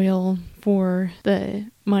that oil for the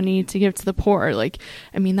money to give to the poor. Like,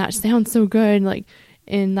 I mean, that sounds so good. Like,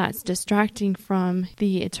 and that's distracting from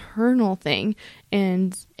the eternal thing.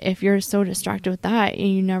 And if you're so distracted with that and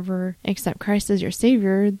you never accept Christ as your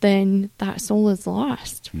Savior, then that soul is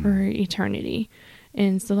lost for eternity.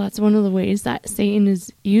 And so that's one of the ways that Satan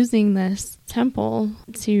is using this temple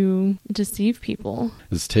to deceive people.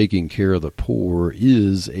 As taking care of the poor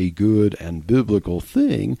is a good and biblical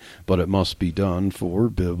thing, but it must be done for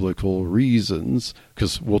biblical reasons.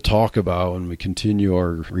 Because we'll talk about, when we continue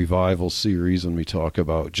our revival series, when we talk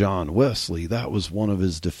about John Wesley, that was one of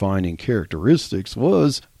his defining characteristics,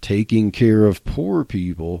 was taking care of poor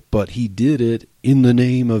people, but he did it in the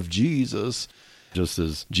name of Jesus. Just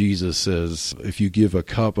as Jesus says, if you give a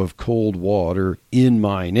cup of cold water in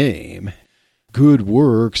my name, good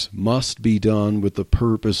works must be done with the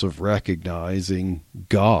purpose of recognizing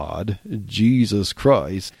God, Jesus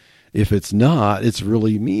Christ. If it's not, it's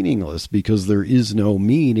really meaningless, because there is no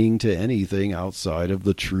meaning to anything outside of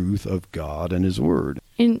the truth of God and His Word.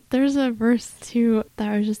 And there's a verse too that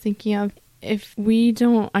I was just thinking of. If we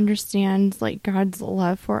don't understand like God's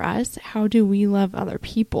love for us, how do we love other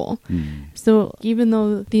people? So even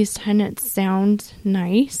though these tenets sound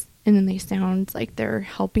nice and then they sound like they're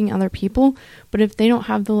helping other people, but if they don't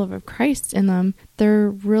have the love of Christ in them, they're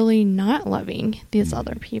really not loving these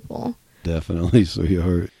other people. Definitely,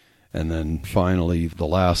 sweetheart. And then finally, the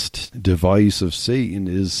last device of Satan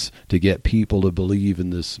is to get people to believe in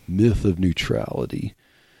this myth of neutrality.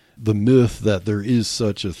 The myth that there is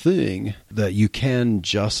such a thing, that you can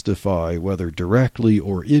justify, whether directly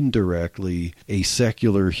or indirectly, a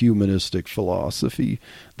secular humanistic philosophy,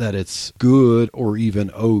 that it's good or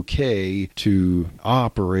even okay to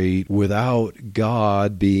operate without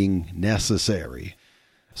God being necessary.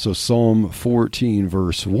 So Psalm 14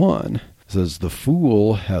 verse 1 says, "The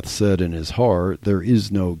fool hath said in his heart, there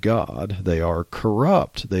is no God. They are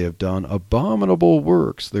corrupt. They have done abominable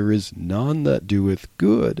works. There is none that doeth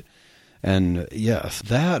good." And yes,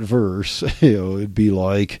 that verse, it'd be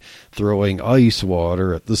like throwing ice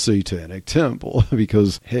water at the Satanic Temple,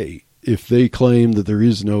 because, hey, if they claim that there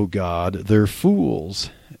is no God, they're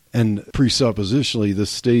fools. And presuppositionally,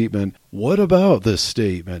 this statement, what about this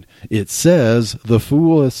statement? It says, the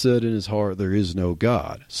fool hath said in his heart, there is no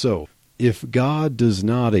God. So, if God does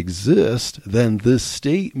not exist, then this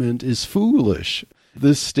statement is foolish.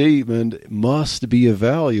 This statement must be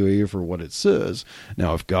evaluated for what it says.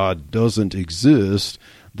 Now, if God doesn't exist,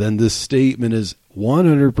 then this statement is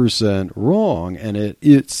 100% wrong, and it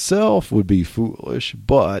itself would be foolish.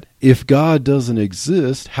 But if God doesn't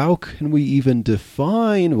exist, how can we even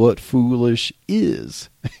define what foolish is?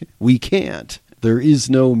 We can't. There is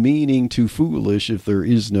no meaning to foolish if there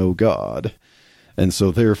is no God. And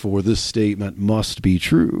so therefore this statement must be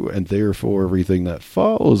true, and therefore everything that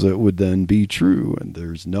follows it would then be true. And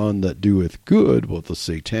there's none that doeth good. Well, the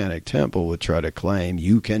Satanic Temple would try to claim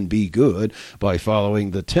you can be good by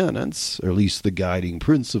following the tenets, or at least the guiding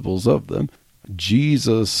principles of them.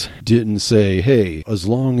 Jesus didn't say, hey, as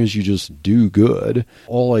long as you just do good,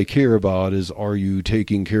 all I care about is, are you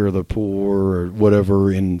taking care of the poor, or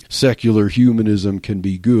whatever in secular humanism can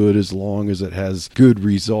be good as long as it has good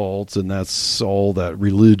results, and that's all that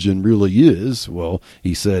religion really is. Well,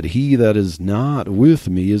 he said, he that is not with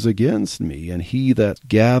me is against me, and he that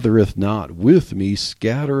gathereth not with me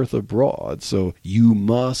scattereth abroad. So you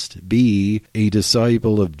must be a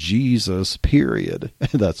disciple of Jesus, period.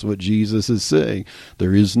 That's what Jesus is saying.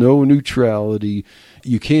 There is no neutrality.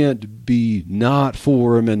 You can't be not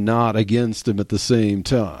for him and not against him at the same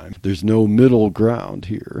time. There's no middle ground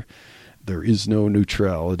here. There is no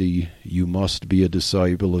neutrality. You must be a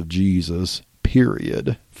disciple of Jesus,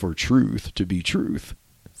 period, for truth to be truth.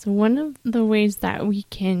 So one of the ways that we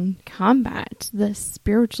can combat this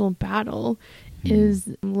spiritual battle is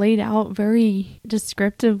laid out very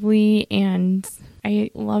descriptively, and I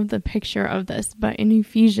love the picture of this, but in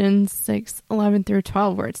Ephesians 6:11 through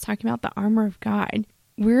 12, where it's talking about the armor of God,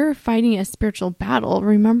 we're fighting a spiritual battle.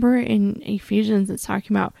 Remember in Ephesians, it's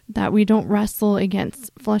talking about that we don't wrestle against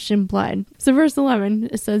flesh and blood. So verse 11,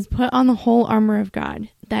 it says, "Put on the whole armor of God,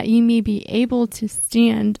 that ye may be able to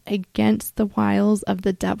stand against the wiles of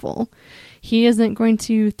the devil." He isn't going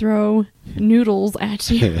to throw noodles at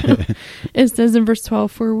you. It says in verse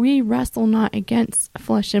 12, "For we wrestle not against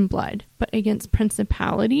flesh and blood, but against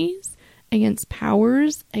principalities, against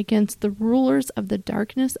powers, against the rulers of the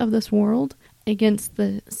darkness of this world, against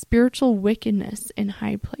the spiritual wickedness in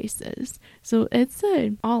high places." So it's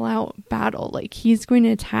an all-out battle. Like, he's going to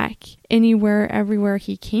attack anywhere, everywhere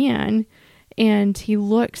he can. And he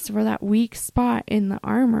looks for that weak spot in the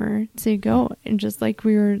armor to go. And just like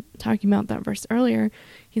we were talking about that verse earlier,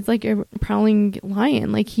 he's like a prowling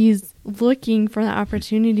lion. Like, he's looking for the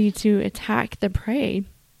opportunity to attack the prey.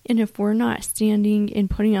 And if we're not standing and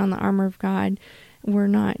putting on the armor of God, we're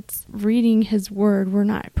not reading his word, we're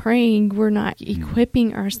not praying, we're not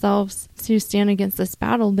equipping ourselves to stand against this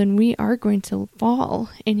battle, then we are going to fall.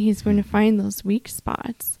 And he's going to find those weak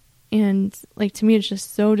spots. And like, to me, it's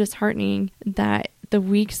just so disheartening that the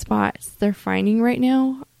weak spots they're finding right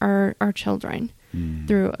now are our children.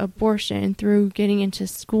 Through abortion, through getting into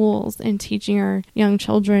schools and teaching our young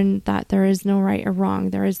children that there is no right or wrong,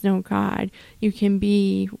 there is no God. You can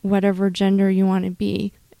be whatever gender you want to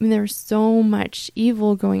be. I mean, there's so much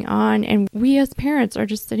evil going on, and we as parents are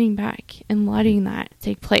just sitting back and letting that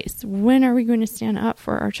take place. When are we going to stand up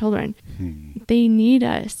for our children? They need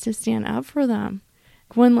us to stand up for them.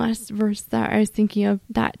 One last verse that I was thinking of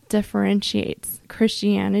that differentiates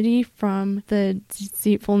Christianity from the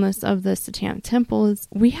deceitfulness of the Satanic Temple is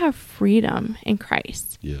we have freedom in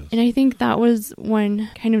Christ. Yes. And I think that was one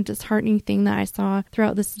kind of disheartening thing that I saw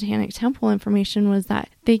throughout the Satanic Temple information, was that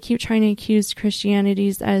they keep trying to accuse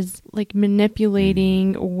Christianities as like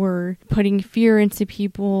manipulating or putting fear into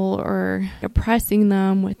people or oppressing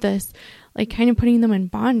them with this, like kind of putting them in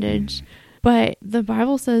bondage. But the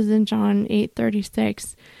Bible says in John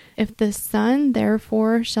 8:36, "If the Son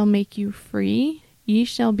therefore shall make you free, ye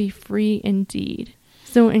shall be free indeed."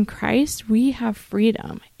 So in Christ, we have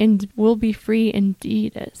freedom and will be free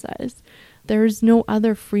indeed, it says. There's no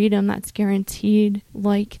other freedom that's guaranteed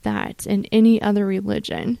like that in any other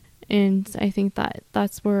religion. And I think that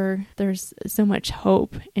that's where there's so much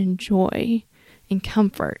hope and joy and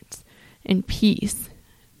comfort and peace,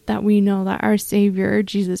 that we know that our Savior,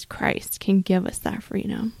 Jesus Christ, can give us that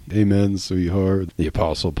freedom. Amen, sweetheart. The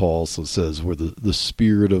Apostle Paul also says, where the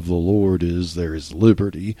Spirit of the Lord is, there is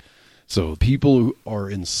liberty. So people who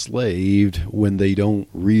are enslaved when they don't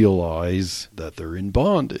realize that they're in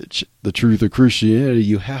bondage. The truth of Christianity,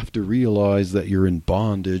 you have to realize that you're in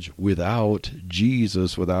bondage without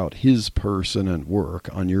Jesus, without his person and work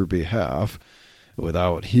on your behalf,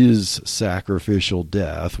 without his sacrificial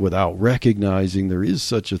death, without recognizing there is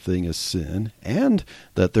such a thing as sin, and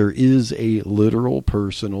that there is a literal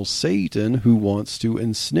personal Satan who wants to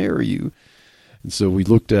ensnare you. And so we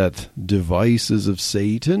looked at devices of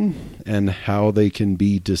Satan and how they can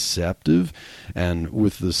be deceptive. And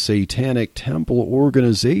with the Satanic Temple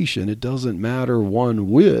organization, it doesn't matter one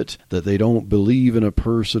whit that they don't believe in a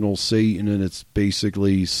personal Satan, and it's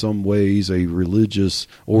basically some ways a religious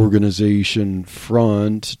organization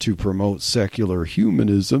front to promote secular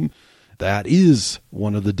humanism. That is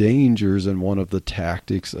one of the dangers and one of the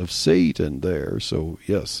tactics of Satan there. So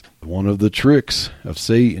yes, one of the tricks of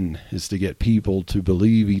Satan is to get people to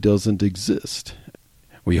believe he doesn't exist.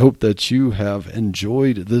 We hope that you have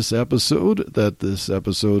enjoyed this episode, that this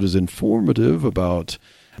episode is informative about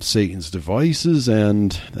Satan's devices,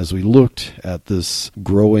 and as we looked at this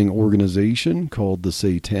growing organization called the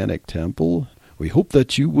Satanic Temple, we hope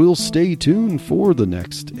that you will stay tuned for the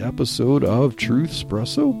next episode of Truth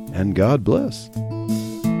Espresso, and God bless.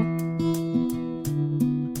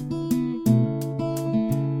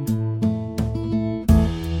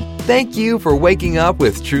 Thank you for waking up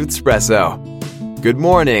with Truth Espresso. Good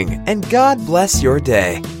morning, and God bless your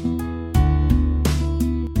day.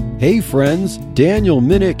 Hey friends, Daniel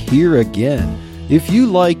Minnick here again. If you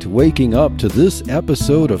liked waking up to this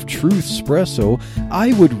episode of Truth Espresso,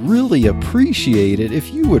 I would really appreciate it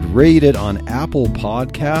if you would rate it on Apple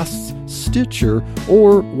Podcasts, Stitcher,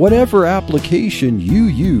 or whatever application you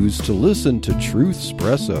use to listen to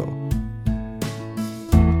Truthspresso.